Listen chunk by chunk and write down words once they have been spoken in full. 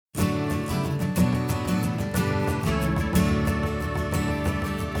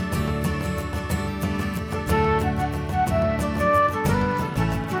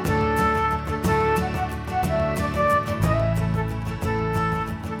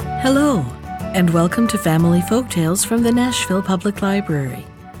Hello, and welcome to Family Folktales from the Nashville Public Library.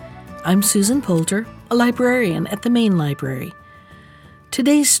 I'm Susan Poulter, a librarian at the Main Library.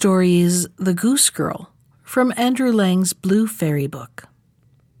 Today's story is The Goose Girl from Andrew Lang's Blue Fairy Book.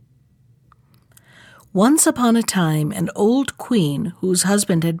 Once upon a time, an old queen, whose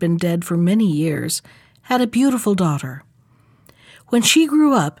husband had been dead for many years, had a beautiful daughter. When she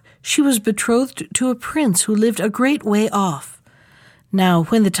grew up, she was betrothed to a prince who lived a great way off. Now,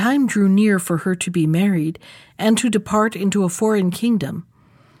 when the time drew near for her to be married and to depart into a foreign kingdom,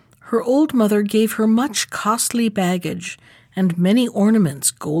 her old mother gave her much costly baggage and many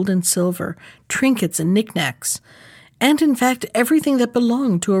ornaments, gold and silver, trinkets and knickknacks, and in fact everything that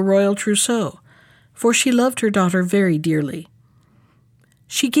belonged to a royal trousseau, for she loved her daughter very dearly.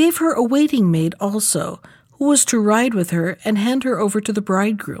 She gave her a waiting maid also, who was to ride with her and hand her over to the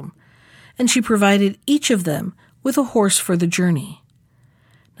bridegroom, and she provided each of them with a horse for the journey.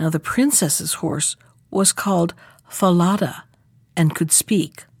 Now the princess's horse was called Falada and could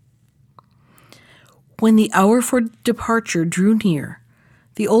speak. When the hour for departure drew near,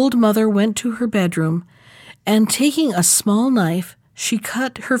 the old mother went to her bedroom, and taking a small knife, she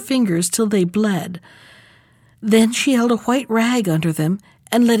cut her fingers till they bled. Then she held a white rag under them,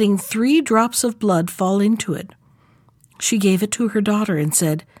 and letting 3 drops of blood fall into it, she gave it to her daughter and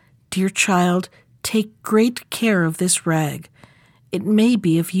said, "Dear child, take great care of this rag. It may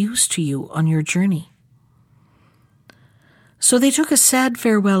be of use to you on your journey." So they took a sad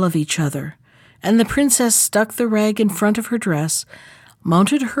farewell of each other, and the princess stuck the rag in front of her dress,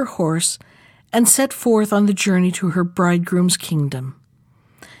 mounted her horse, and set forth on the journey to her bridegroom's kingdom.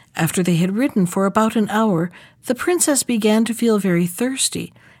 After they had ridden for about an hour, the princess began to feel very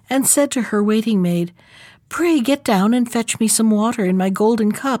thirsty, and said to her waiting maid, "Pray get down and fetch me some water in my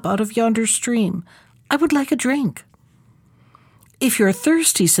golden cup out of yonder stream. I would like a drink." "If you're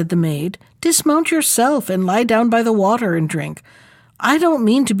thirsty," said the maid, "dismount yourself and lie down by the water and drink. I don't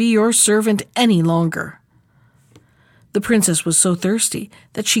mean to be your servant any longer." The princess was so thirsty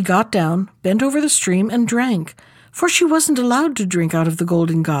that she got down, bent over the stream, and drank, for she wasn't allowed to drink out of the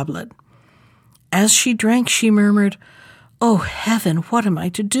golden goblet. As she drank, she murmured, "Oh, heaven, what am I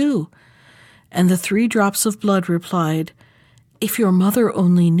to do?" And the 3 drops of blood replied, "If your mother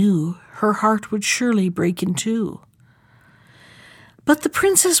only knew, her heart would surely break in 2." But the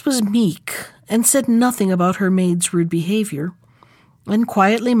princess was meek, and said nothing about her maid's rude behavior, and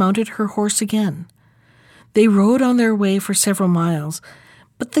quietly mounted her horse again. They rode on their way for several miles,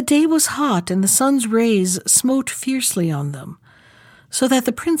 but the day was hot, and the sun's rays smote fiercely on them, so that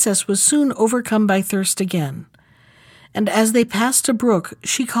the princess was soon overcome by thirst again. And as they passed a brook,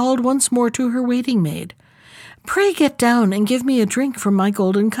 she called once more to her waiting maid, "Pray get down and give me a drink from my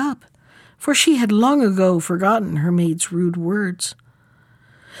golden cup," for she had long ago forgotten her maid's rude words.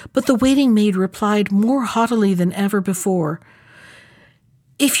 But the waiting maid replied more haughtily than ever before,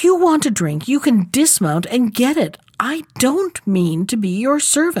 "If you want a drink, you can dismount and get it. I don't mean to be your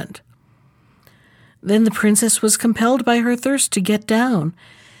servant." Then the princess was compelled by her thirst to get down,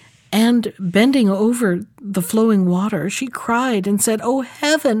 and bending over the flowing water, she cried and said, "Oh,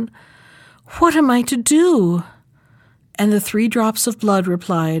 heaven, what am I to do?" And the 3 drops of blood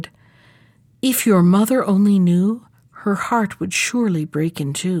replied, "If your mother only knew, her heart would surely break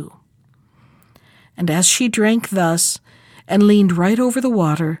in 2." And as she drank thus, and leaned right over the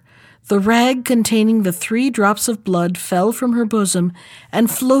water, the rag containing the 3 drops of blood fell from her bosom and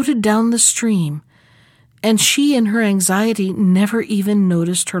floated down the stream, and she in her anxiety never even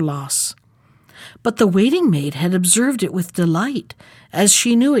noticed her loss. But the waiting maid had observed it with delight, as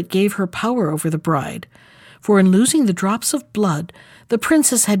she knew it gave her power over the bride, for in losing the drops of blood, the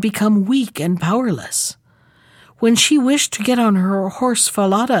princess had become weak and powerless. When she wished to get on her horse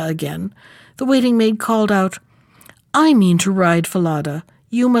Falada again, the waiting maid called out, "I mean to ride Falada.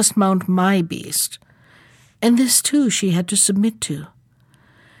 You must mount my beast." And this too she had to submit to.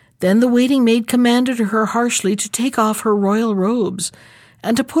 Then the waiting maid commanded her harshly to take off her royal robes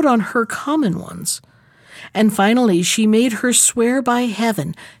and to put on her common ones. And finally she made her swear by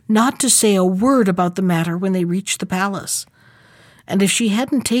heaven not to say a word about the matter when they reached the palace. And if she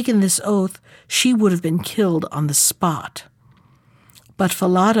hadn't taken this oath, she would have been killed on the spot. But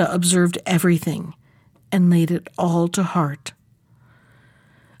Falada observed everything and laid it all to heart.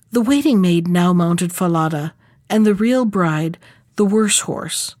 The waiting maid now mounted Falada, and the real bride the worse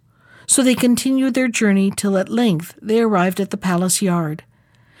horse. So they continued their journey till at length they arrived at the palace yard.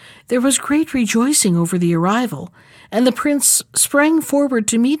 There was great rejoicing over the arrival, and the prince sprang forward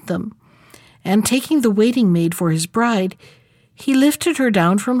to meet them, and taking the waiting maid for his bride, he lifted her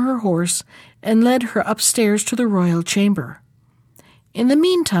down from her horse and led her upstairs to the royal chamber. In the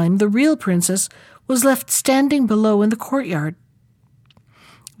meantime, the real princess was left standing below in the courtyard.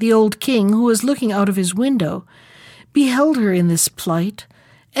 The old king, who was looking out of his window, beheld her in this plight,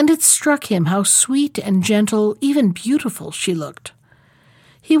 and it struck him how sweet and gentle, even beautiful, she looked.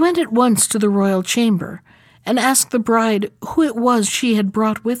 He went at once to the royal chamber, and asked the bride who it was she had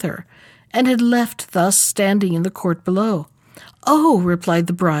brought with her, and had left thus standing in the court below. "Oh," replied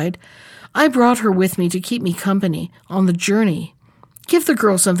the bride, "I brought her with me to keep me company on the journey. Give the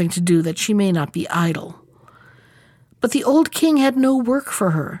girl something to do that she may not be idle." But the old king had no work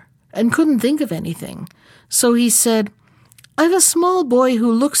for her, and couldn't think of anything, so he said, "I've a small boy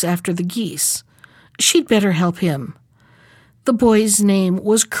who looks after the geese. She'd better help him." The boy's name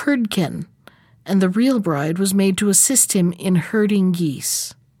was Curdken, and the real bride was made to assist him in herding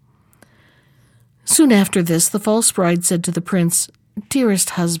geese. Soon after this, the false bride said to the prince,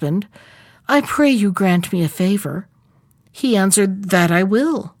 "Dearest husband, I pray you grant me a favor." He answered, "That I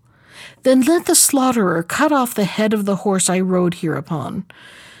will." "Then let the slaughterer cut off the head of the horse I rode here upon,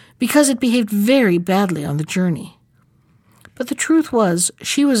 because it behaved very badly on the journey." But the truth was,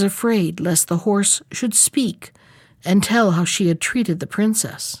 she was afraid lest the horse should speak and tell how she had treated the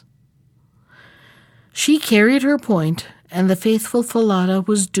princess. She carried her point, and the faithful Falada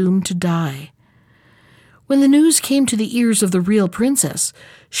was doomed to die. When the news came to the ears of the real princess,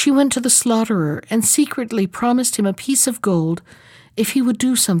 she went to the slaughterer and secretly promised him a piece of gold if he would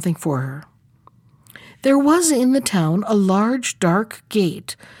do something for her. There was in the town a large dark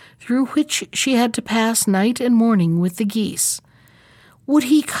gate through which she had to pass night and morning with the geese. Would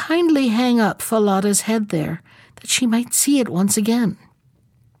he kindly hang up Falada's head there, that she might see it once again?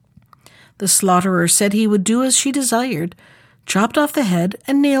 The slaughterer said he would do as she desired, chopped off the head,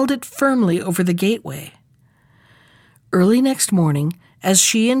 and nailed it firmly over the gateway. Early next morning, as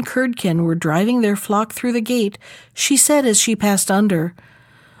she and Curdken were driving their flock through the gate, she said as she passed under,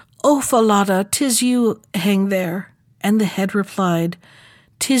 "O Falada, 'tis you hang there." And the head replied,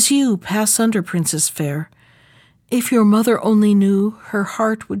 "'Tis you pass under, princess fair. If your mother only knew, her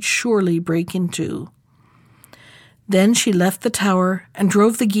heart would surely break in two." Then she left the tower and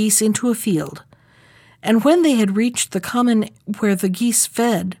drove the geese into a field, and when they had reached the common where the geese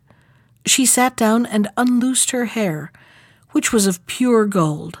fed, she sat down and unloosed her hair, which was of pure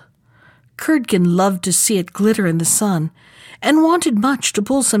gold. Curdken loved to see it glitter in the sun, and wanted much to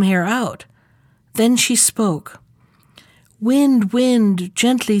pull some hair out. Then she spoke. "Wind, wind,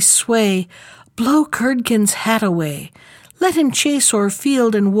 gently sway, blow Curdken's hat away. Let him chase o'er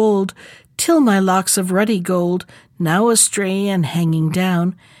field and wold, till my locks of ruddy gold, now astray and hanging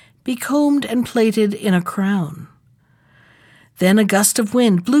down, be combed and plaited in a crown." Then a gust of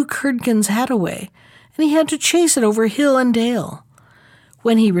wind blew Curdken's hat away, and he had to chase it over hill and dale.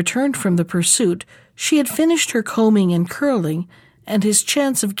 When he returned from the pursuit, she had finished her combing and curling, and his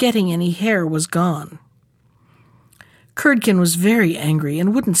chance of getting any hair was gone. Curdken was very angry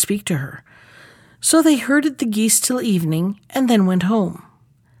and wouldn't speak to her, so they herded the geese till evening and then went home.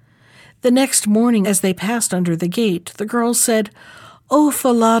 The next morning, as they passed under the gate, the girl said, "O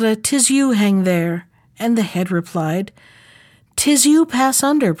Falada, 'tis you hang there." And the head replied, "'Tis you pass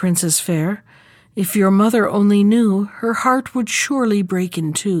under, princess fair. If your mother only knew, her heart would surely break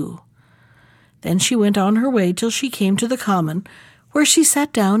in two." Then she went on her way till she came to the common, where she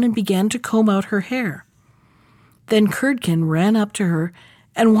sat down and began to comb out her hair. Then Curdken ran up to her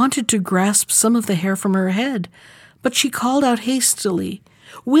and wanted to grasp some of the hair from her head, but she called out hastily,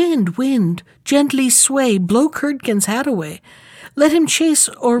 "Wind, wind, gently sway, blow Curdken's hat away. Let him chase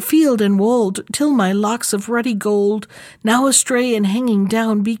o'er field and wold, till my locks of ruddy gold, now astray and hanging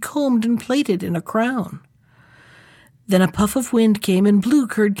down, be combed and plaited in a crown." Then a puff of wind came and blew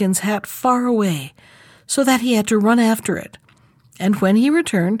Curdken's hat far away, so that he had to run after it. And when he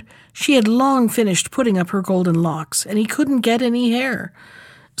returned, she had long finished putting up her golden locks, and he couldn't get any hair.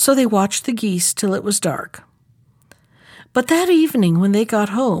 So they watched the geese till it was dark. But that evening, when they got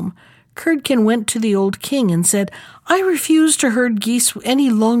home, Curdken went to the old king and said, "I refuse to herd geese any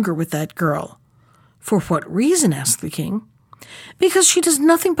longer with that girl." "For what reason?" asked the king. "Because she does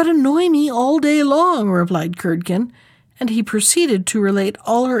nothing but annoy me all day long," replied Curdken, and he proceeded to relate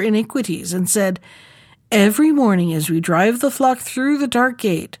all her iniquities and said, "Every morning as we drive the flock through the dark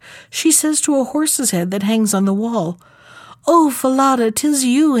gate, she says to a horse's head that hangs on the wall, 'O Falada, 'tis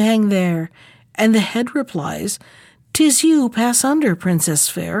you hang there.' And the head replies, 'Tis you pass under, princess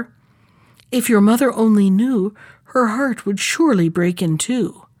fair. If your mother only knew, her heart would surely break in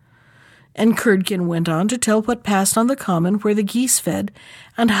two." And Curdken went on to tell what passed on the common where the geese fed,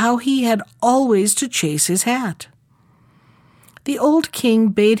 and how he had always to chase his hat. The old king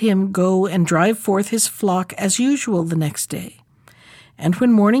bade him go and drive forth his flock as usual the next day. And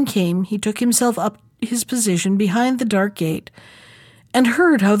when morning came, he took himself up his position behind the dark gate and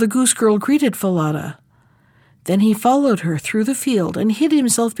heard how the goose girl greeted Falada. Then he followed her through the field and hid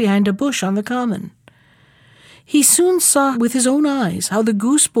himself behind a bush on the common. He soon saw with his own eyes how the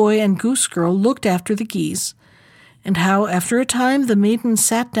goose boy and goose girl looked after the geese, and how after a time the maiden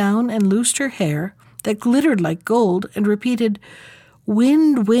sat down and loosed her hair that glittered like gold and repeated,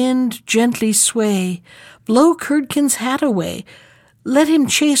 "Wind, wind, gently sway, blow Curdken's hat away. Let him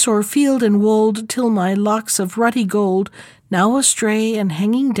chase o'er field and wold till my locks of ruddy gold, now astray and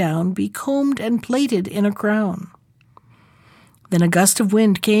hanging down, be combed and plaited in a crown." Then a gust of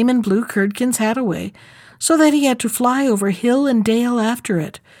wind came and blew Curdken's hat away, so that he had to fly over hill and dale after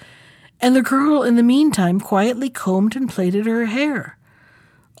it, and the girl in the meantime quietly combed and plaited her hair.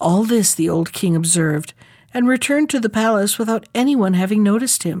 All this the old king observed, and returned to the palace without anyone having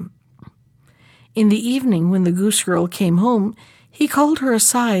noticed him. In the evening, when the goose girl came home, he called her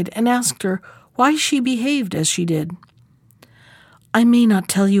aside and asked her why she behaved as she did. "I may not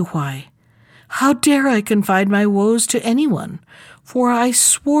tell you why. How dare I confide my woes to anyone? For I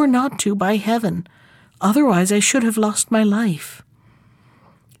swore not to by heaven. Otherwise I should have lost my life."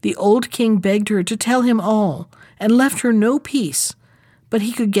 The old king begged her to tell him all, and left her no peace, but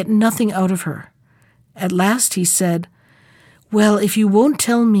he could get nothing out of her. At last he said, "Well, if you won't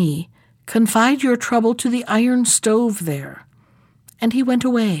tell me, confide your trouble to the iron stove there." And he went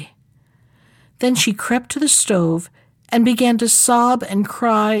away. Then she crept to the stove and began to sob and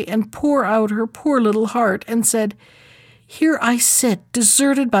cry and pour out her poor little heart and said, "Here I sit,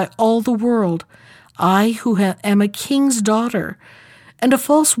 deserted by all the world, I who am a king's daughter, and a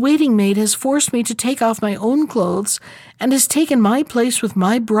false waiting maid has forced me to take off my own clothes and has taken my place with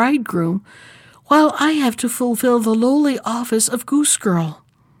my bridegroom, while I have to fulfill the lowly office of goose girl.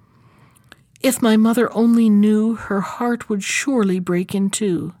 If my mother only knew, her heart would surely break in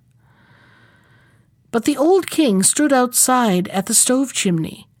two." But the old king stood outside at the stove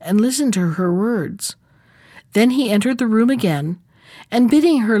chimney and listened to her words. Then he entered the room again, and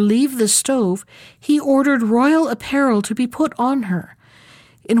bidding her leave the stove, he ordered royal apparel to be put on her,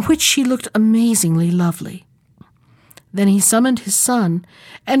 in which she looked amazingly lovely. Then he summoned his son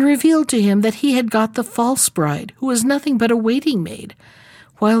and revealed to him that he had got the false bride, who was nothing but a waiting maid,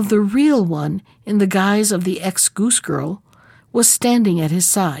 while the real one, in the guise of the ex-goose girl, was standing at his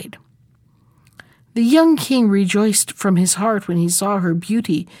side. The young king rejoiced from his heart when he saw her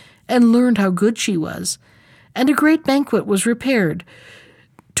beauty and learned how good she was, and a great banquet was prepared,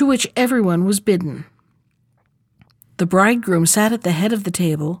 to which everyone was bidden. The bridegroom sat at the head of the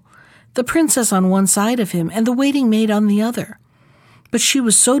table, the princess on one side of him and the waiting maid on the other. But she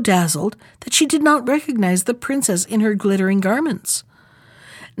was so dazzled that she did not recognize the princess in her glittering garments.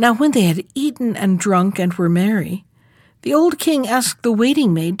 Now when they had eaten and drunk and were merry, the old king asked the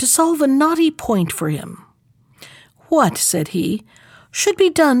waiting maid to solve a knotty point for him. "What," said he, "should be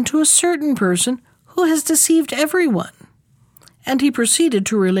done to a certain person who has deceived everyone?" And he proceeded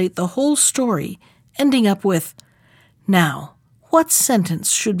to relate the whole story, ending up with, "Now, what sentence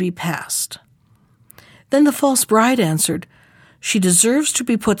should be passed?" Then the false bride answered, "She deserves to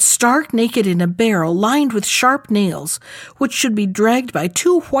be put stark naked in a barrel lined with sharp nails, which should be dragged by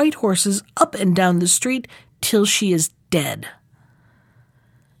 2 white horses up and down the street till she is dead."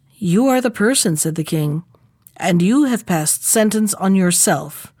 "You are the person," said the king, "and you have passed sentence on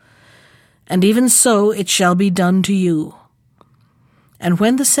yourself. And even so it shall be done to you." And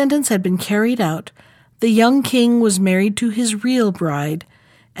when the sentence had been carried out, the young king was married to his real bride,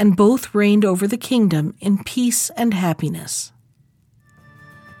 and both reigned over the kingdom in peace and happiness.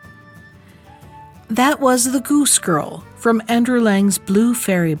 That was The Goose Girl from Andrew Lang's Blue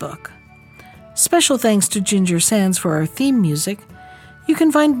Fairy Book. Special thanks to Ginger Sands for our theme music. You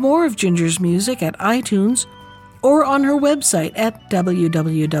can find more of Ginger's music at iTunes or on her website at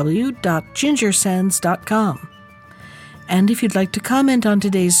www.gingersands.com. And if you'd like to comment on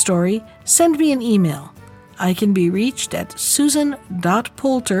today's story, send me an email. I can be reached at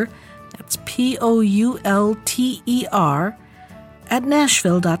susan.poulter, that's Poulter,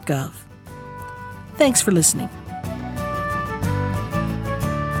 @nashville.gov. Thanks for listening.